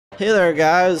Hey there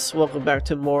guys, welcome back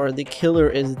to more The Killer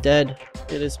is Dead.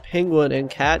 It is Penguin and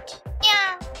Cat.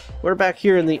 Yeah. We're back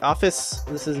here in the office.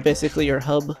 This is basically your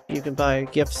hub. You can buy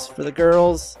gifts for the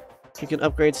girls, you can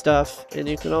upgrade stuff, and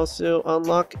you can also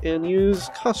unlock and use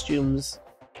costumes.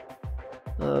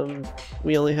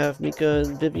 We only have Mika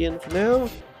and Vivian for now,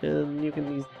 and you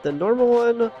can use the normal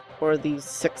one or the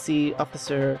sexy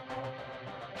officer.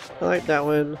 I like that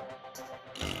one.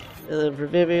 And then for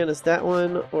Vivian, it's that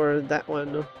one or that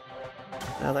one.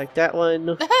 I like that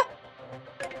one.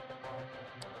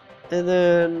 And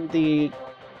then the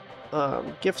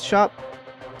gift shop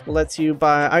lets you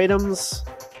buy items,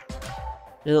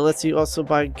 and it lets you also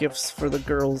buy gifts for the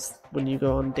girls when you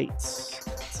go on dates.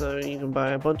 So you can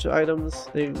buy a bunch of items.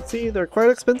 You can see they're quite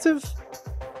expensive.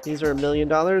 These are $1 million,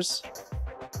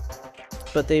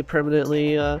 but they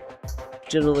permanently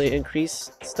generally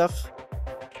increase stuff.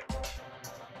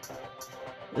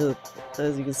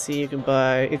 As you can see, you can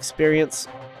buy experience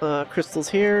crystals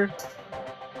here,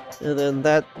 and then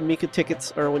that Mika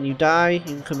tickets are when you die, you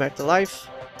can come back to life.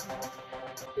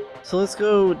 So let's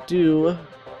go do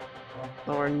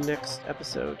our next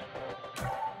episode.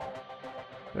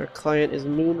 Our client is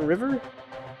Moon River,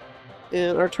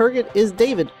 and our target is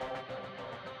David.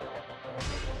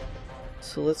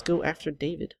 So let's go after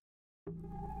David.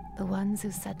 The ones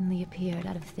who suddenly appeared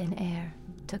out of thin air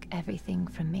took everything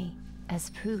from me.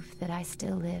 As proof that I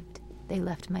still lived, they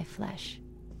left my flesh,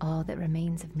 all that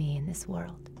remains of me in this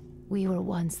world. We were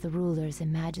once the rulers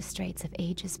and magistrates of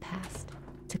ages past.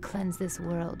 To cleanse this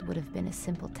world would have been a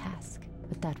simple task,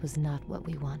 but that was not what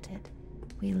we wanted.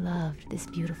 We loved this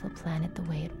beautiful planet the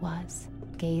way it was.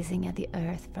 Gazing at the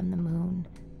Earth from the moon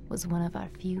was one of our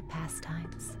few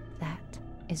pastimes. That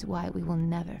is why we will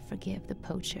never forgive the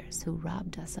poachers who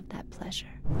robbed us of that pleasure.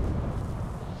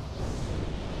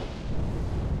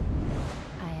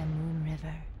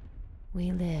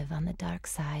 We live on the dark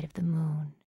side of the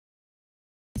moon.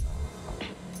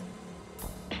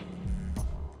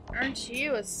 Aren't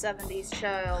you a 70s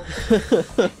child?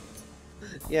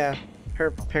 Yeah,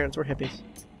 her parents were hippies.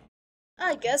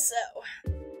 I guess so.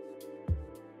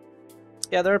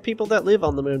 Yeah, there are people that live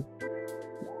on the moon.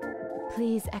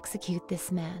 Please execute this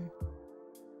man.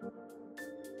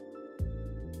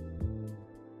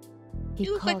 He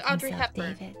You look called like Audrey himself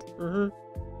Hepburn.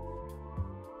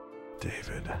 David.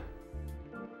 David.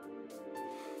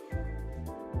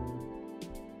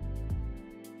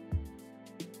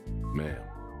 Ma'am,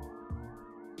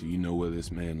 do you know where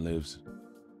this man lives?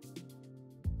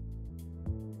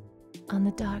 On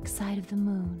the dark side of the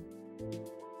moon.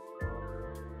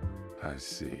 I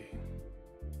see.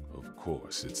 Of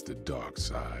course, it's the dark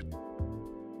side.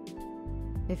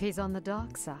 If he's on the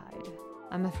dark side,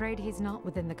 I'm afraid he's not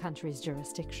within the country's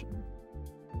jurisdiction.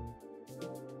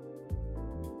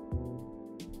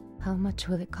 How much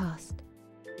will it cost?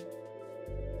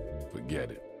 Forget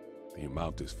it. The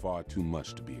amount is far too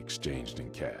much to be exchanged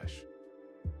in cash.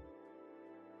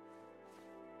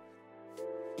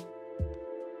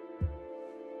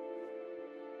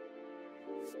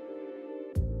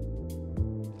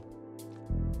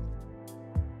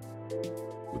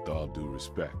 With all due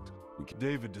respect, we can...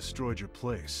 David destroyed your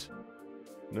place.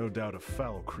 No doubt a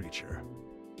foul creature.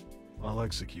 I'll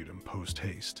execute him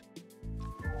post-haste.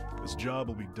 This job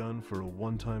will be done for a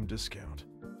one-time discount.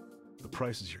 The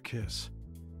price is your kiss.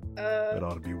 That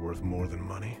ought to be worth more than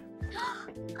money.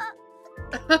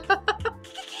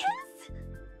 Kiss?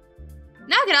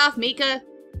 Knock it off, Mika.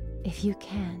 If you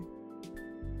can.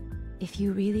 If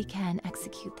you really can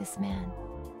execute this man,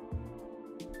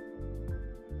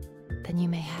 then you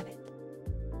may have it.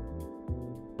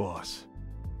 Boss,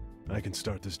 I can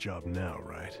start this job now,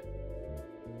 right?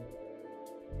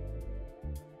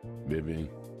 Vivian,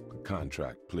 the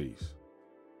contract, please.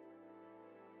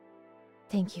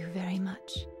 Thank you very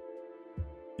much.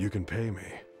 You can pay me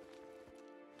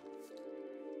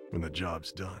when the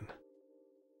job's done.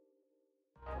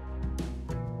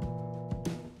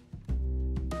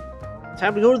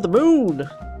 Time to go to the moon!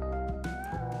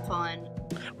 Fun.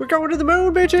 We're going to the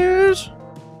moon, bitches!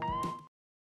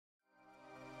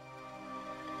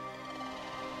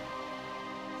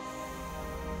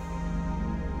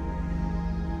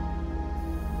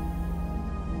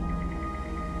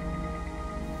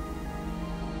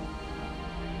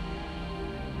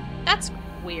 That's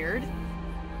weird.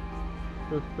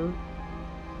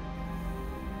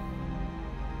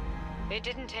 It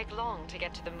didn't take long to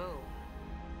get to the moon.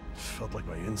 Felt like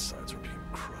my insides were being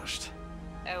crushed.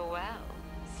 Oh well,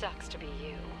 sucks to be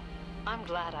you. I'm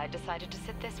glad I decided to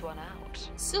sit this one out.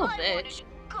 Still a bitch.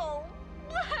 Go.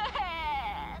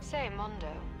 Say,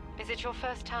 Mondo, is it your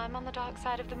first time on the dark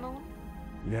side of the moon?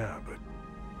 Yeah, but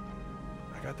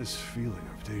I I got this feeling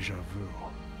of deja vu.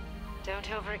 Don't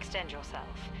overextend yourself.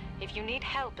 If you need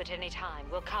help at any time,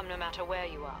 we'll come no matter where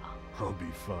you are. I'll be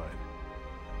fine.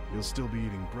 You'll still be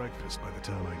eating breakfast by the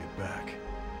time I get back.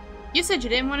 You said you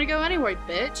didn't want to go anywhere,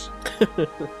 bitch.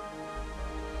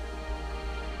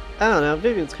 I don't know,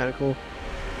 Vivian's kind of cool.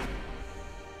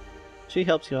 She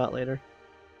helps you out later.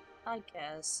 I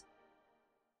guess.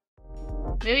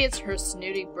 Maybe it's her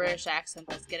snooty British accent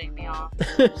that's getting me off.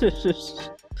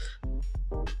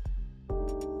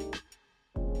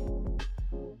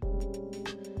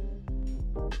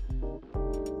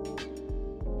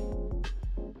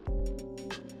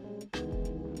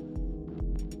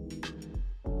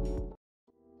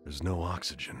 There's no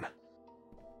oxygen.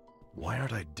 Why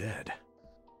aren't I dead?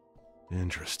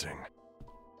 Interesting.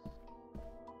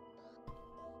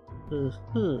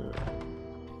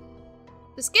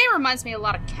 This game reminds me a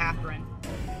lot of Catherine.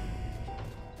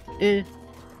 Eh.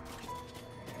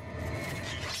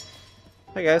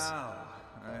 Hi guys. Wow,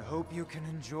 I hope you can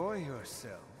enjoy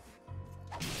yourself.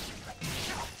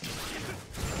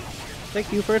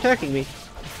 Thank you for attacking me.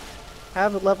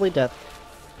 Have a lovely death.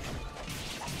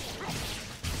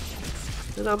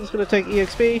 And I'm just gonna take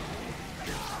EXP.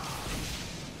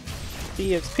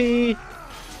 EXP.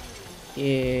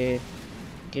 Yeah.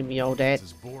 Give me all that. It's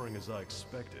as boring as I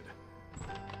expected.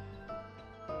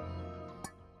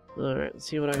 Alright, let's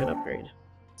see what I can upgrade.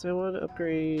 So I want to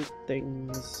upgrade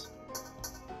things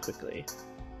quickly.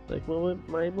 Like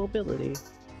my mobility.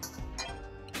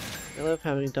 I love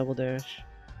having double dash.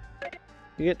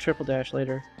 You get triple dash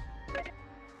later.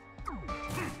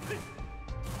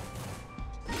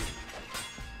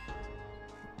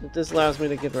 This allows me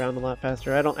to get around a lot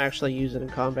faster. I don't actually use it in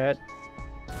combat.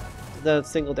 The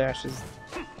single dash is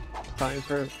fine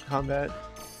for combat.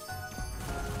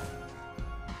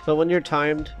 But when you're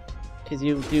timed, because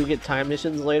you do get time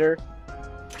missions later,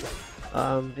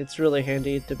 it's really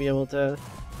handy to be able to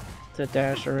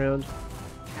dash around.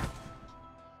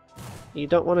 You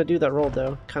don't want to do that roll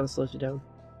though, kind of slows you down.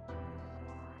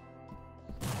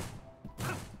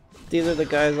 These are the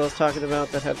guys I was talking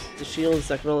about that have the shields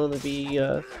that can only be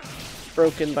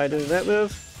broken by doing that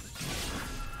move.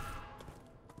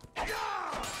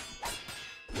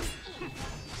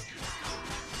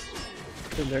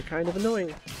 And they're kind of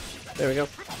annoying. There we go.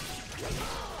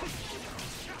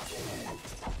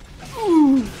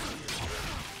 Ooh.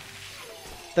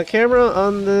 The camera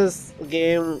on this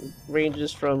game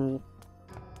ranges from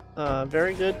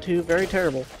very good to very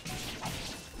terrible.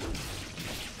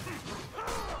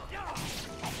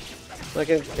 Like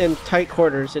in tight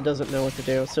quarters, it doesn't know what to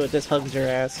do, so it just hugs your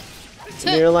ass.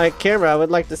 And you're like, camera, I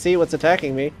would like to see what's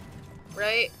attacking me.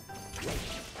 Right?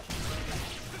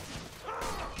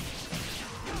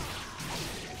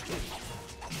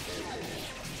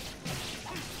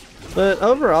 But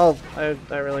overall, I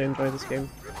really enjoy this game.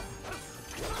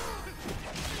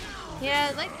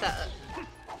 Yeah, I like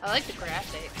the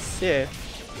graphics. Yeah.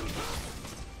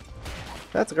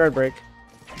 That's a guard break.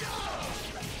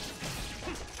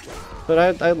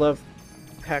 But I love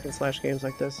hack and slash games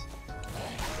like this.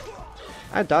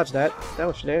 I dodged that. That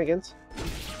was shenanigans.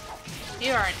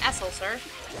 You are an asshole, sir.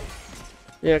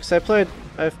 Yeah, because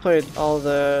I've played all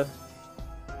the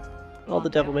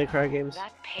Devil May Cry games.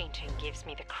 That painting gives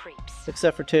me the creeps.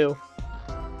 Except for 2,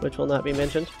 which will not be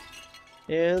mentioned.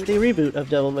 And the reboot of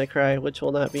Devil May Cry, which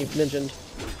will not be mentioned.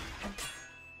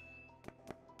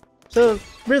 So,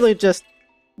 really just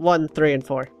 1, 3, and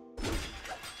 4.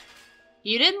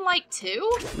 You didn't like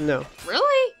 2? No.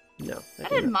 Really? No. I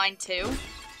didn't mind 2.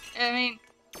 I mean,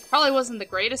 probably wasn't the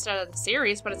greatest out of the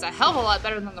series, but it's a hell of a lot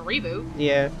better than the reboot.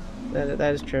 Yeah,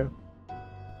 that is true.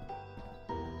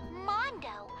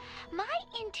 Mondo, my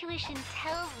intuition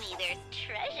tells me there's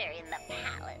treasure in the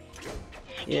palace.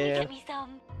 Can you get me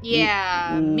some?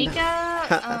 Yeah, Mika,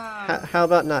 How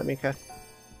about not, Mika?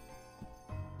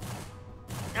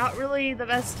 not really the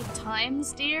best of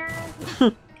times, dear.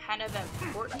 Kind of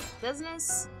important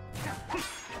business.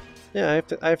 Yeah,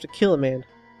 I have to kill a man.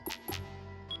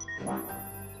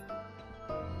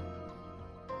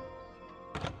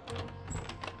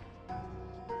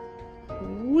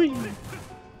 Whee!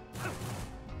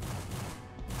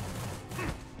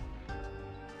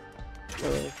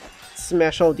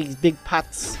 Smash all these big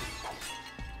pots.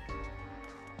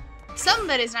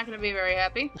 Somebody's not going to be very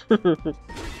happy.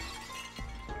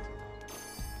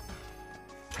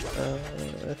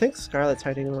 I think Scarlet's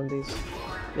hiding in one of these.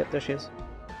 Yep, there she is.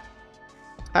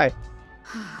 Hi.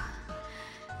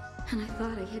 And I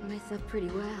thought I hid myself pretty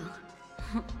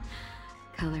well.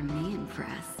 Color me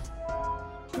impressed.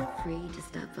 Feel free to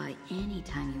stop by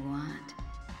anytime you want.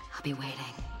 I'll be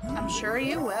waiting. I'm sure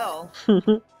you will.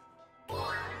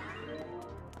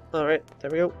 Alright, there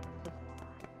we go.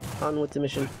 On with the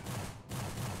mission.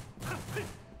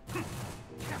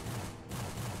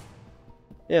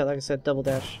 Yeah, like I said, double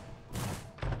dash.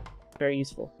 Very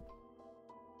useful.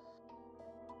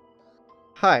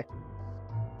 Hi.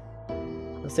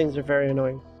 Those things are very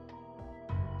annoying.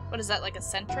 What is that, like a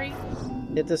sentry?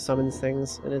 It just summons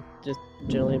things, and it just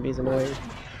generally is annoying.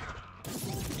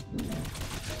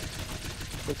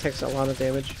 It takes a lot of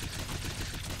damage.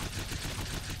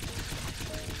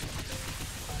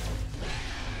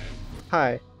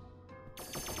 Hi.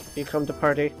 You come to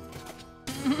party?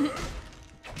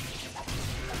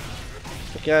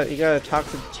 You gotta talk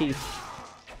to the chief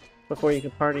before you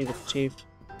can party with the chief.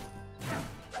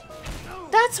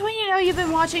 That's when you know you've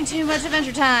been watching too much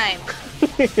Adventure Time!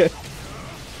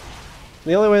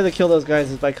 The only way to kill those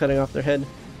guys is by cutting off their head.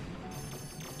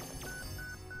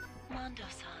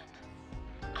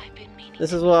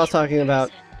 This is what I was talking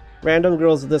about. Random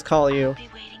girls will just call you,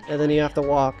 and then you have to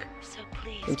walk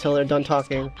until they're done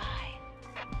talking.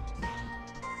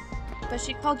 But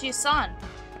she called you son.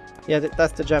 Yeah,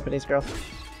 that's the Japanese girl.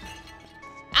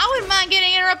 I wouldn't mind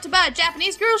getting interrupted by a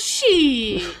Japanese girl.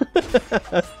 She.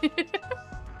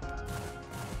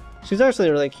 She's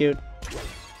actually really cute,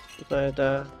 but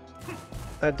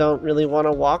I don't really want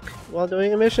to walk while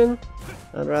doing a mission.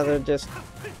 I'd rather just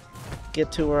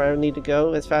get to where I need to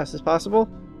go as fast as possible.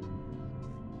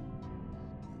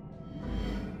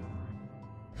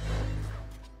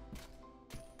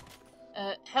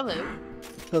 Hello.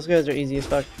 Those guys are easy as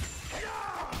fuck.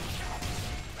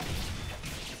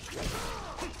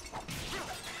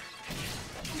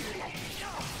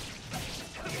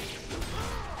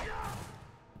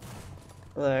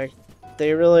 Like,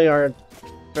 they really are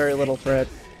very little threat.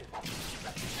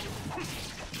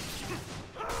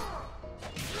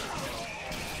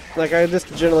 Like, I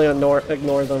just generally ignore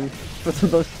them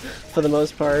for the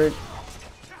most part.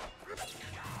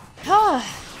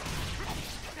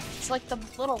 It's like the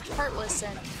little heartless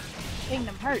in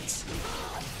Kingdom Hearts.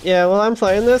 Yeah, while I'm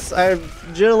playing this, I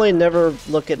generally never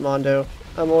look at Mondo.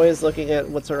 I'm always looking at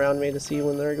what's around me to see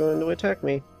when they're going to attack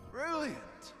me. Brilliant!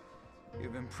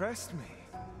 You've impressed me.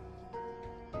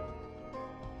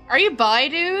 Are you bi,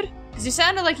 dude? Because you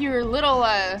sounded like you were a little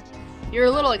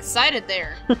excited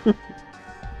there. I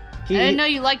didn't know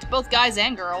you liked both guys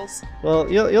and girls. Well,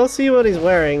 you'll see what he's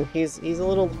wearing. He's a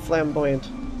little flamboyant.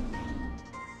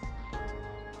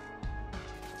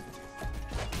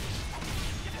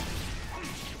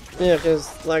 Yeah,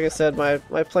 because like I said, my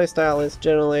playstyle is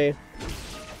generally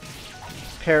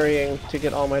parrying to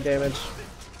get all my damage.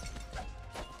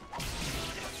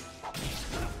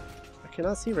 I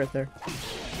cannot see right there.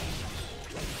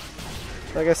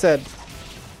 Like I said,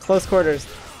 close quarters.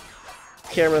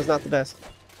 Camera's not the best.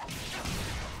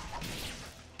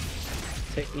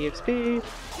 Take EXP.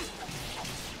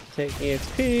 Take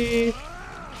EXP.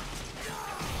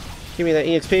 Give me that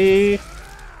EXP.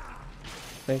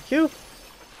 Thank you.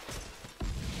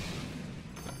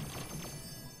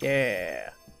 Yeah.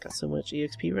 Got so much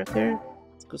EXP right there.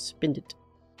 Let's go spend it.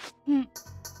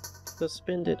 Let's go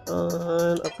spend it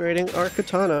on upgrading our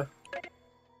katana.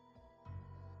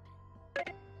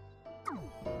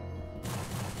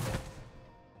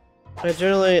 I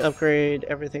generally upgrade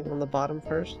everything on the bottom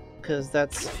first, because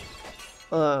that's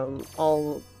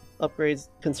all upgrades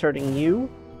concerning you.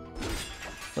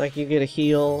 Like, you get a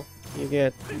heal, you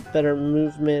get better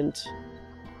movement,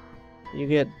 you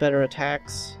get better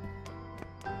attacks.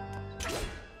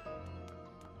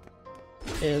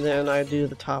 And then I do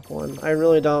the top one. I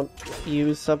really don't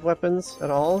use sub-weapons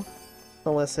at all,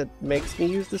 unless it makes me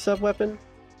use the sub-weapon.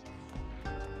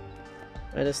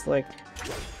 I just like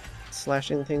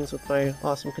slashing things with my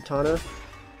awesome katana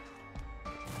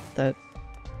that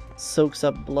soaks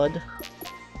up blood.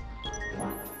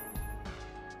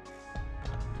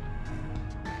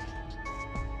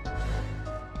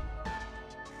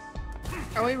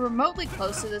 Are we remotely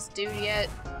close to this dude yet?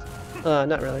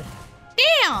 Not really.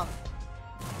 Damn!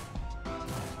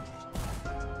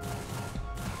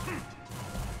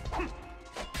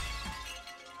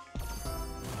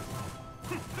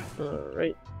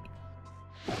 Alright.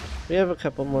 We have a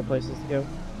couple more places to go.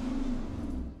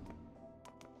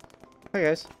 Hi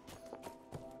guys.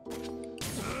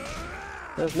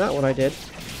 That's not what I did.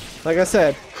 Like I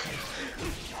said,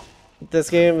 this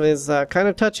game is kind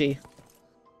of touchy.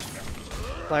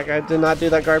 Like, I did not do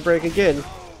that guard break again.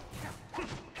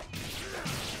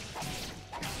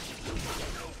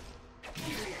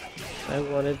 I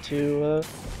wanted to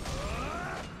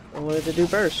do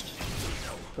burst,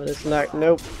 but it's not.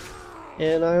 Nope.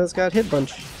 And I just got hit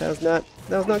bunch. That was not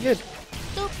good.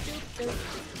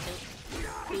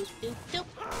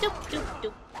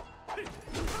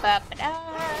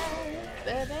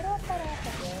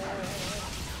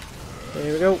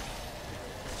 There we go.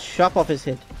 Chop off his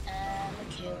head.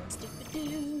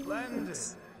 Splendid.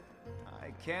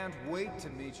 I can't wait to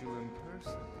meet you in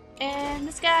person. And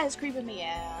this guy is creeping me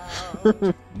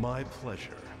out. My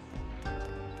pleasure.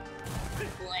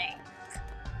 Blank.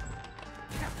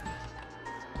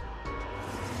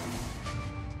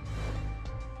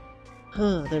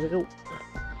 There we go.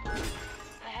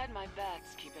 I had my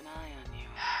bats keep an eye on you.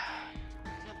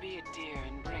 Now be a dear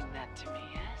and bring that to me,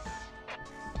 yes?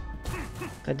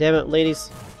 God damn it, ladies.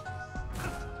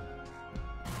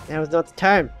 Now is not the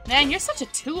time. Man, you're such a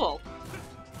tool.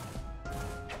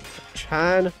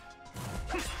 Trying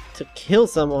to kill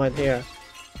someone here.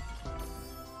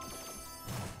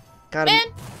 Got him. Man,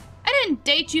 I didn't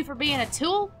date you for being a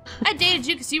tool. I dated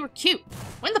you because you were cute.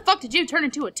 When the fuck did you turn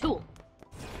into a tool?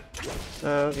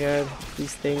 Oh god,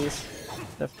 these things.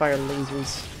 The fire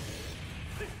lasers.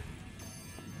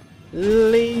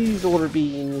 Laser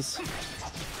beams.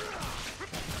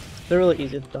 They're really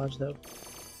easy to dodge though.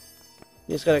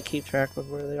 You just gotta keep track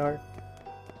of where they are.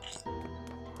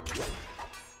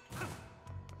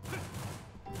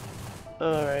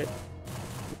 Alright.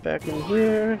 Back in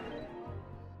here.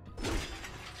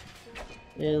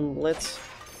 And let's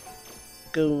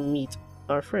go meet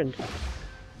our friend.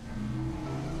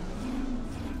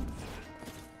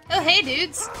 Oh, hey,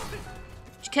 dudes.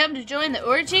 Did you come to join the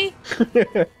orgy?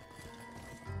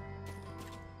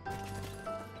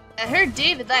 I heard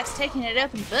David likes taking it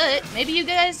up in butt. Maybe you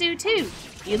guys do too.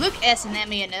 You look S-ing at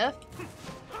me enough.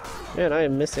 Man, I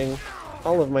am missing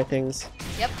all of my things.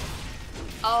 Yep.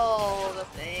 All the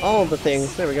things. All the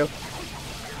things. There we go.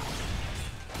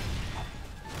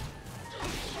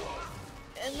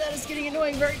 And that is getting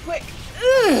annoying very quick.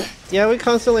 Ugh. Yeah, we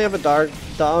constantly have a dog.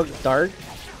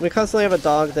 We constantly have a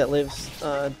dog that lives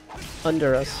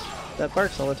under us that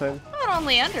barks all the time. Not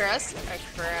only under us,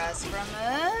 across from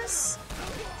us.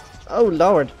 Oh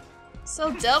lord.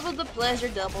 So double the pleasure,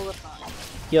 double the fun.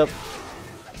 Yep.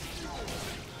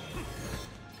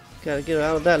 Gotta get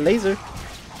out of that laser.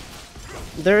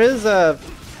 There is a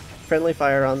friendly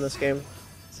fire on this game,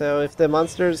 so if the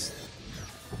monsters,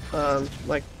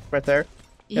 like right there,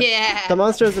 Yeah. the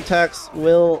monsters' attacks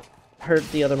will hurt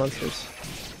the other monsters.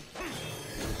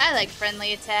 I like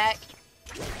friendly attack.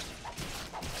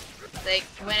 Like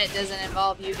when it doesn't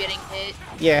involve you getting hit.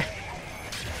 Yeah.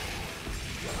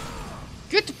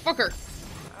 Get the fucker.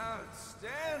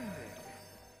 Outstanding.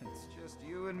 It's just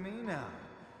you and me now.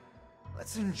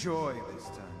 Let's enjoy this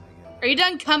time together. Are you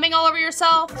done coming all over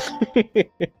yourself?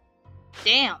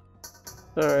 Damn.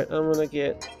 Alright, I'm gonna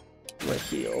get my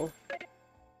heal.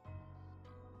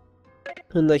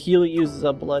 And the heal uses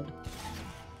up blood.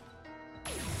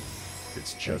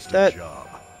 It's just That- a job.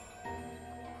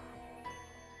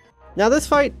 Now this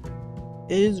fight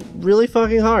is really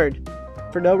fucking hard.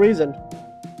 For no reason.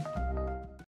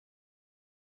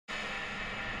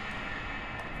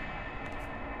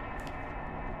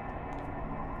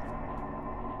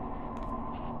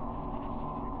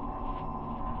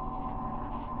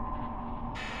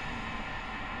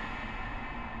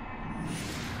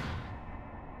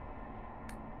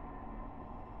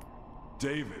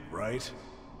 David, right?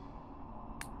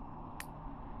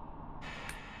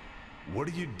 What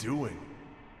are you doing?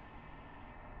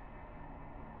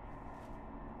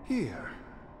 Here.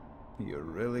 You're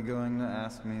really going to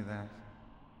ask me that?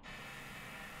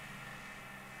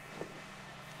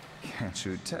 Can't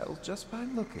you tell just by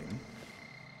looking?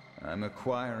 I'm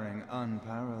acquiring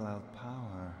unparalleled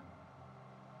power.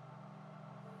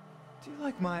 Do you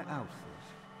like my outfit?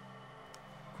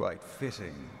 Quite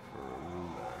fitting for a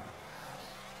ruler.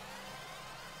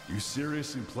 You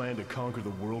seriously plan to conquer the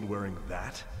world wearing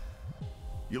that?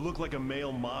 You look like a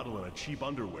male model in a cheap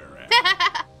underwear ad.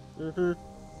 Mm-hmm.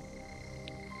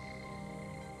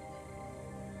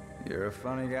 You're a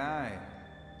funny guy.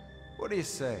 What do you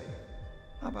say?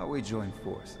 How about we join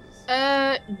forces?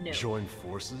 No. Join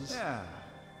forces? Yeah,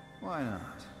 why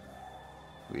not?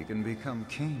 We can become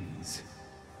kings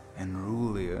and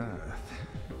rule the earth.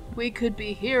 We could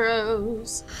be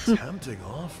heroes. Tempting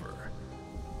offer.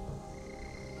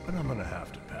 But I'm gonna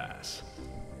have to pass.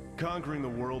 Conquering the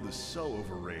world is so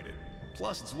overrated.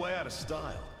 Plus, it's way out of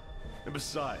style. And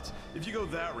besides, if you go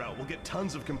that route, we'll get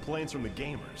tons of complaints from the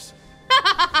gamers.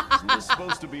 Isn't this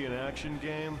supposed to be an action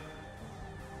game?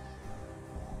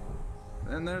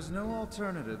 Then there's no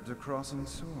alternative to crossing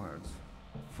swords.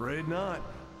 Afraid not.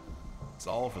 It's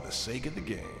all for the sake of the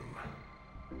game.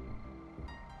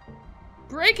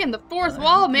 Breaking the fourth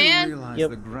wall, man. You realize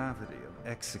the gravity of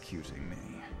executing me.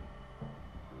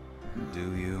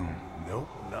 Do you? Nope,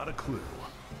 not a clue.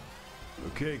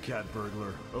 Okay, cat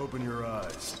burglar, open your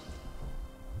eyes.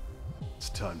 It's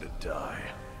time to die.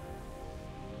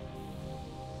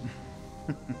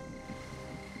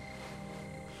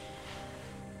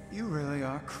 You really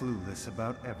are clueless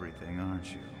about everything,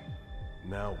 aren't you?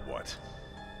 Now what?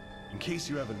 In case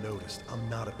you haven't noticed, I'm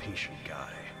not a patient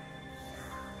guy.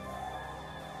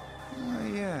 Oh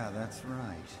yeah, that's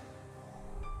right.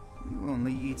 You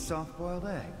only eat soft-boiled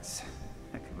eggs.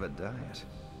 Heck of a diet.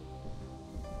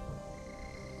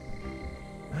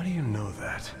 How do you know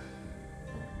that?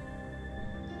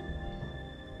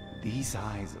 These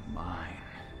eyes of mine,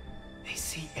 they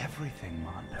see everything,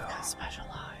 Mondo. Special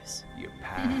eyes. Your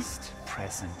past,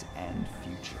 present, and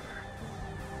future.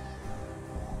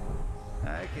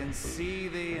 I can see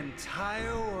the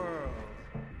entire world.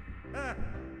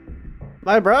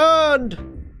 My brand!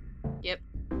 Yep.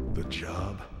 The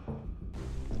job?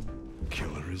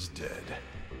 Killer is dead.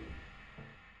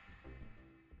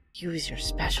 Use your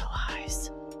special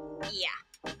eyes. Yeah.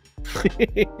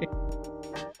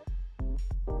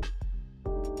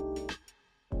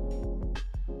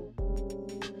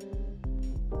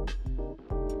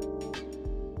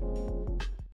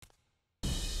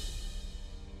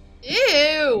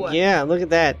 Ew! Yeah, look at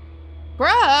that.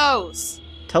 Gross!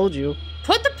 Told you.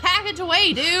 Put the package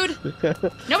away, dude!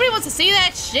 Nobody wants to see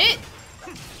that shit!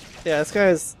 Yeah, this guy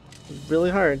is really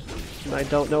hard. And I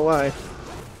don't know why.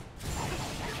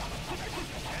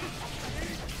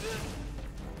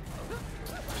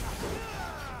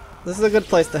 This is a good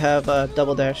place to have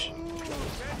double dash.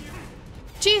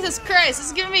 Jesus Christ, this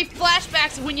is giving me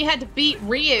flashbacks of when you had to beat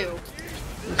Ryu.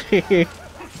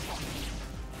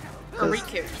 Or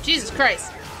Riku. Jesus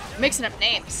Christ. Mixing up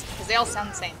names, because they all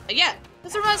sound the same. But yeah,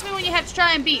 this reminds me when you have to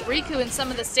try and beat Riku in some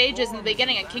of the stages in the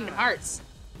beginning of Kingdom Hearts.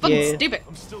 Fucking stupid.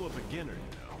 I'm still a beginner, you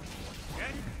know.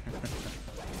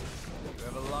 You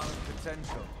have a lot of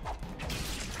potential.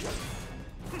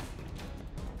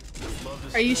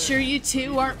 Are you sure you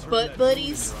two aren't butt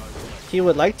buddies? He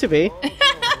would like to be. Room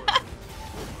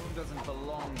doesn't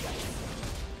belong to you.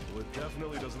 Well, it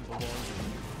definitely doesn't belong to you.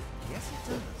 Yes, it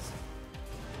does.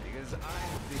 Because I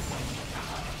have become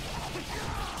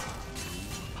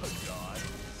a god.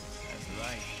 That's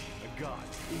right, a god.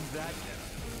 In that now,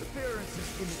 appearance is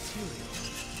immaterial.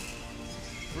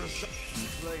 For a you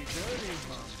play dirty,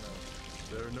 Mondo.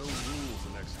 There are no rules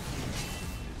in execution.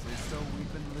 Is it so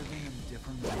we've been living in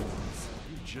different worlds?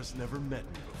 You just never met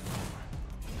me before.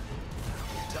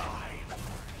 Die.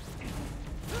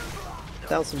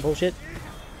 That was some bullshit.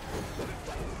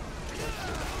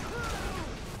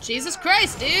 Jesus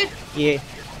Christ, dude! Yeah.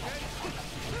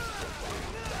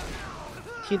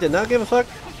 He did not give a fuck.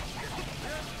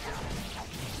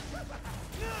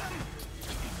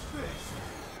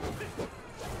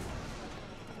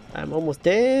 I'm almost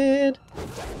dead.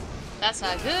 That's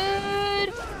not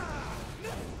good.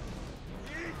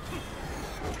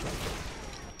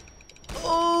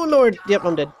 Oh lord. Yep,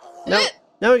 I'm dead.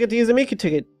 Now we get to use a Miku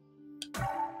ticket.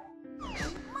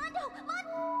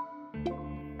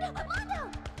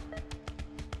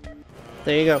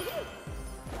 There you go.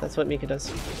 That's what Mika does.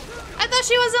 I thought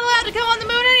she wasn't allowed to come on the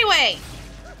moon anyway.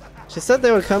 She said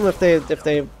they would come if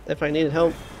I needed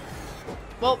help.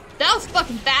 Well, that was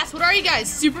fucking fast. What are you guys,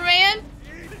 Superman?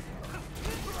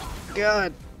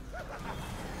 God.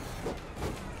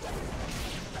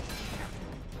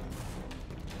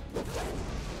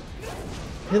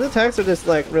 His attacks are just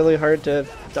like really hard to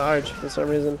dodge for some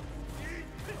reason.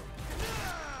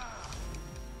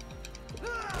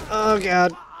 Oh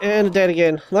god. And dead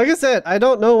again. Like I said, I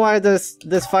don't know why this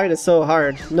fight is so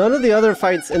hard. None of the other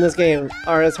fights in this game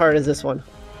are as hard as this one.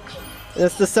 And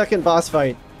it's the second boss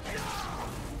fight.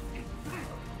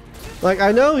 Like,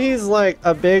 I know he's like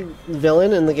a big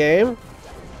villain in the game,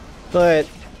 but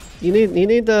you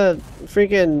need to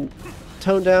freaking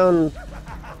tone down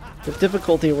the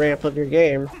difficulty ramp of your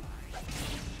game.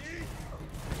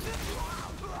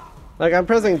 Like, I'm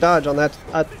pressing dodge on that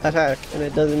attack, and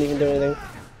it doesn't even do anything.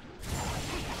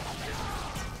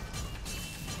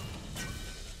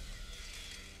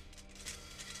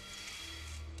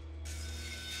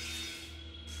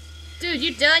 Dude,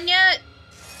 you done yet?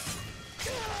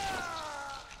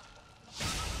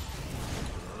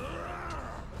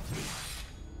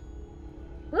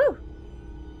 Woo!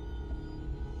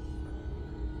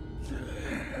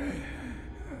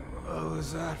 What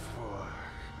was that for?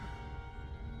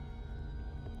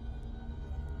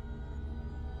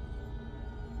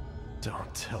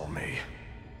 Don't tell me.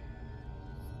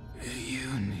 You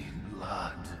need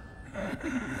blood.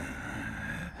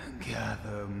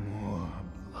 Gather more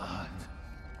blood.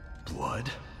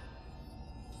 Blood?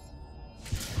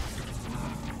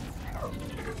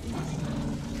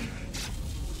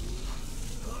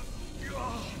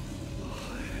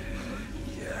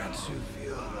 you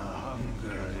feel the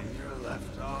hunger in your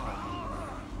left arm?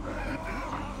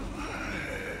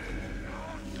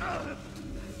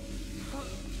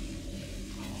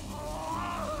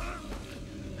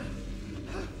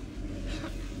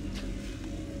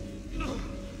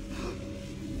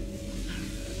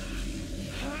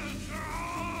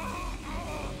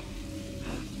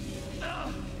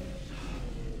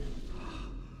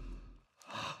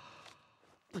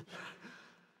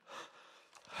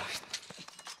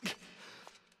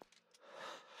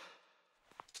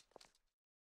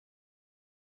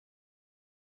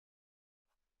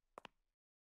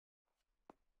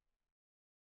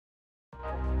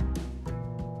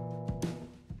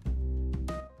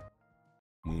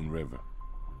 Moon River.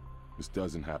 This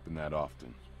doesn't happen that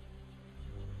often.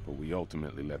 But we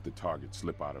ultimately let the target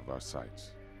slip out of our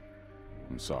sights.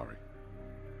 I'm sorry.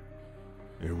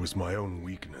 It was my own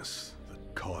weakness that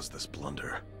caused this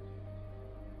blunder.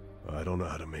 I don't know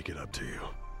how to make it up to you.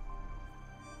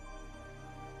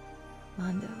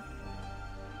 Mondo.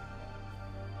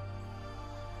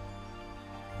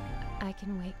 I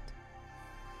can wait.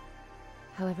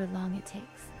 However long it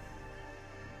takes.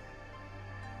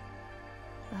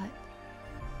 But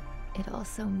it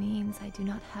also means I do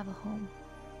not have a home.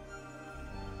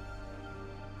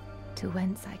 To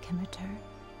whence I can return.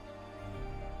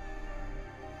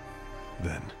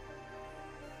 Then,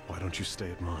 why don't you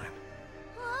stay at mine?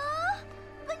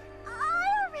 But I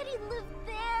already live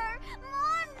there!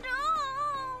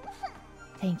 Mondo!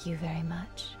 Thank you very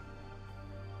much.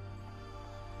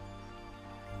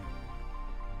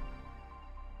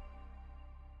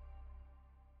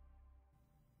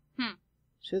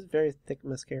 She has very thick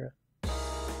mascara.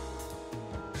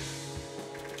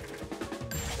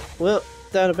 Well,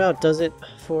 that about does it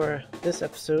for this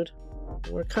episode.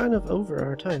 We're kind of over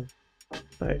our time.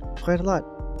 By quite a lot.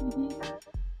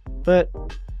 But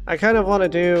I kind of want to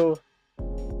do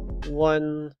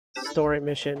one story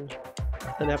mission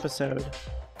an episode.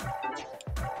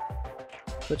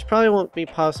 Which probably won't be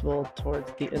possible towards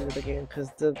the end of the game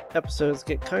because the episodes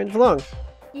get kind of long.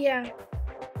 Yeah.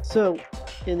 So,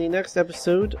 in the next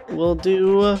episode, we'll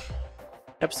do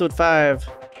episode 5,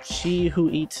 She Who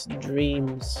Eats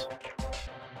Dreams.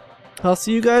 I'll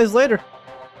see you guys later.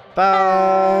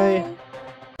 Bye.